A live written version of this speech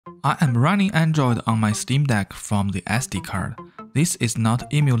I am running Android on my Steam Deck from the SD card. This is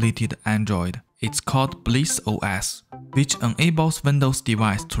not emulated Android. It's called Bliss OS, which enables Windows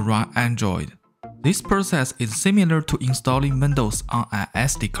device to run Android. This process is similar to installing Windows on an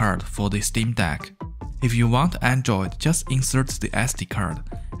SD card for the Steam Deck. If you want Android, just insert the SD card,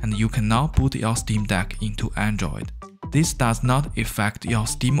 and you can now boot your Steam Deck into Android. This does not affect your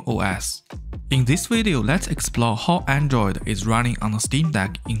Steam OS. In this video, let's explore how Android is running on the Steam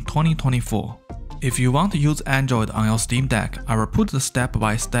Deck in 2024. If you want to use Android on your Steam Deck, I will put the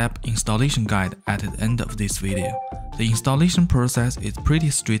step-by-step installation guide at the end of this video. The installation process is pretty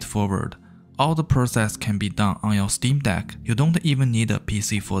straightforward. All the process can be done on your Steam Deck. You don't even need a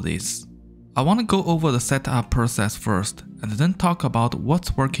PC for this. I want to go over the setup process first, and then talk about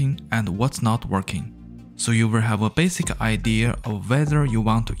what's working and what's not working, so you will have a basic idea of whether you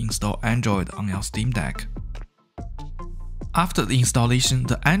want to install Android on your Steam Deck. After the installation,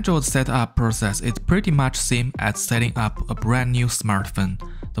 the Android setup process is pretty much same as setting up a brand new smartphone.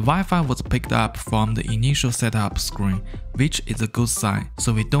 The Wi-Fi was picked up from the initial setup screen, which is a good sign,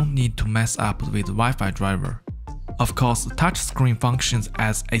 so we don't need to mess up with the Wi-Fi driver. Of course, the touchscreen functions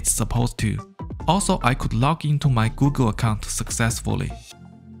as it's supposed to. Also, I could log into my Google account successfully.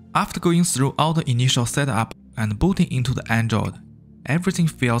 After going through all the initial setup and booting into the Android, everything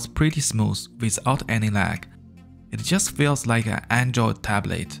feels pretty smooth without any lag. It just feels like an Android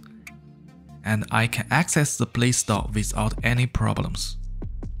tablet, and I can access the Play Store without any problems.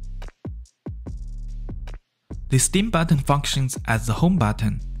 The Steam button functions as the home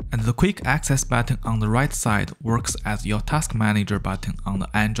button, and the quick access button on the right side works as your task manager button on the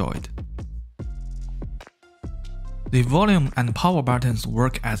Android. The volume and power buttons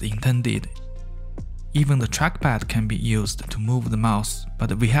work as intended. Even the trackpad can be used to move the mouse,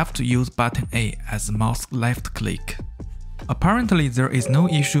 but we have to use button A as the mouse left click. Apparently there is no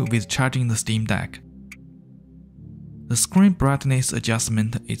issue with charging the Steam Deck. The screen brightness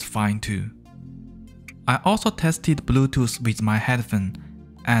adjustment is fine too. I also tested Bluetooth with my headphone,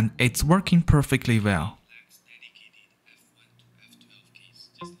 and it's working perfectly well.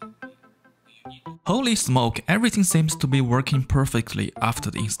 Holy smoke, everything seems to be working perfectly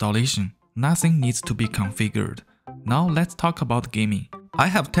after the installation. Nothing needs to be configured. Now let's talk about gaming. I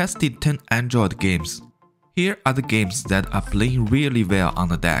have tested 10 Android games. Here are the games that are playing really well on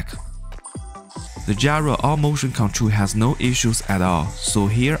the deck. The gyro or motion control has no issues at all, so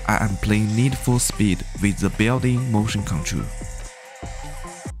here I am playing Need for Speed with the built-in motion control.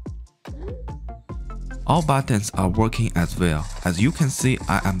 All buttons are working as well. As you can see,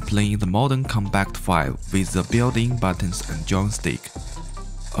 I am playing the Modern Combat 5 with the built-in buttons and joystick.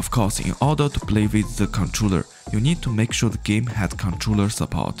 Of course, in order to play with the controller, you need to make sure the game has controller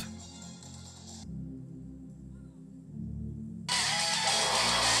support.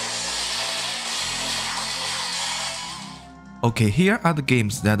 Okay, here are the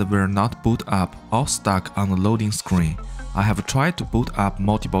games that were not boot up or stuck on the loading screen. I have tried to boot up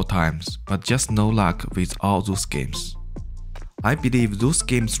multiple times, but just no luck with all those games. I believe those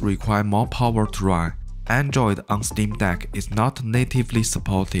games require more power to run. Android on Steam Deck is not natively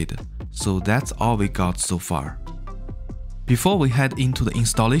supported, so that's all we got so far. Before we head into the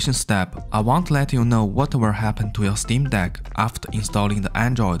installation step, I want to let you know what will happen to your Steam Deck after installing the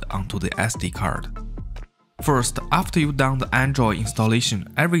Android onto the SD card. First, after you've done the Android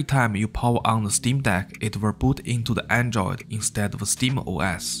installation, every time you power on the Steam Deck, it will boot into the Android instead of Steam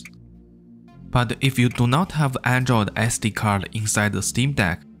OS. But if you do not have the Android SD card inside the Steam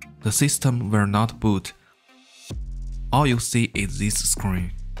Deck, the system will not boot. All you see is this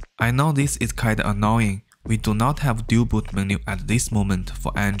screen. I know this is kinda annoying. We do not have dual boot menu at this moment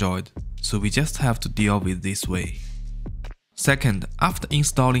for Android, so we just have to deal with this way. Second, after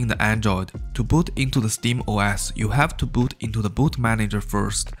installing the Android, to boot into the Steam OS, you have to boot into the boot manager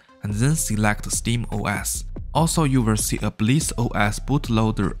first, and then select Steam OS. Also, you will see a Bliss OS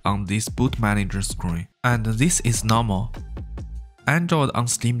bootloader on this boot manager screen, and this is normal. Android on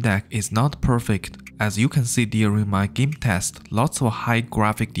Steam Deck is not perfect. As you can see during my game test, lots of high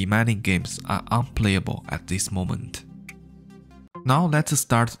graphic demanding games are unplayable at this moment. Now let's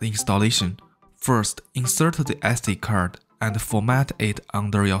start the installation. First, insert the SD card and format it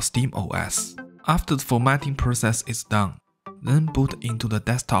under your Steam OS. After the formatting process is done, then boot into the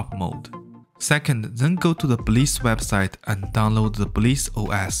desktop mode. Second, then go to the Bliss website and download the Bliss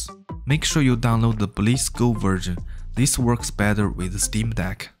OS. Make sure you download the Bliss Go version. This works better with the Steam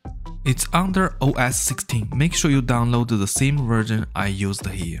Deck. It's under OS 16. Make sure you download the same version I used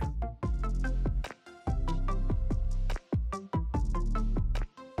here.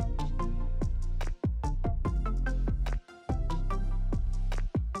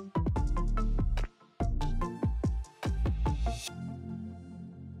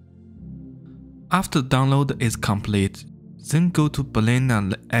 After the download is complete, then go to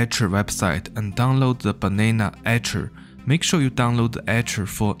Banana Etcher website and download the Banana Etcher. Make sure you download the Etcher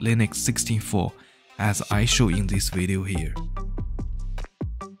for Linux 16.4 as I show in this video here.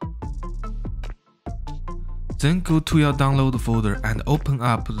 Then go to your download folder and open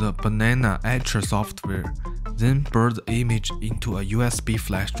up the Banana Etcher software. Then burn the image into a USB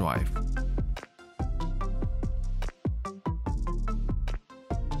flash drive.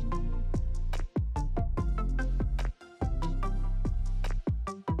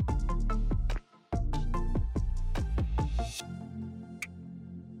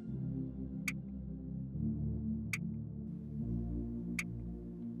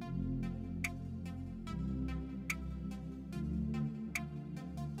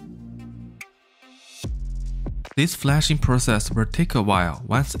 This flashing process will take a while.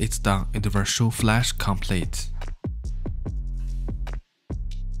 Once it's done, it will show flash complete.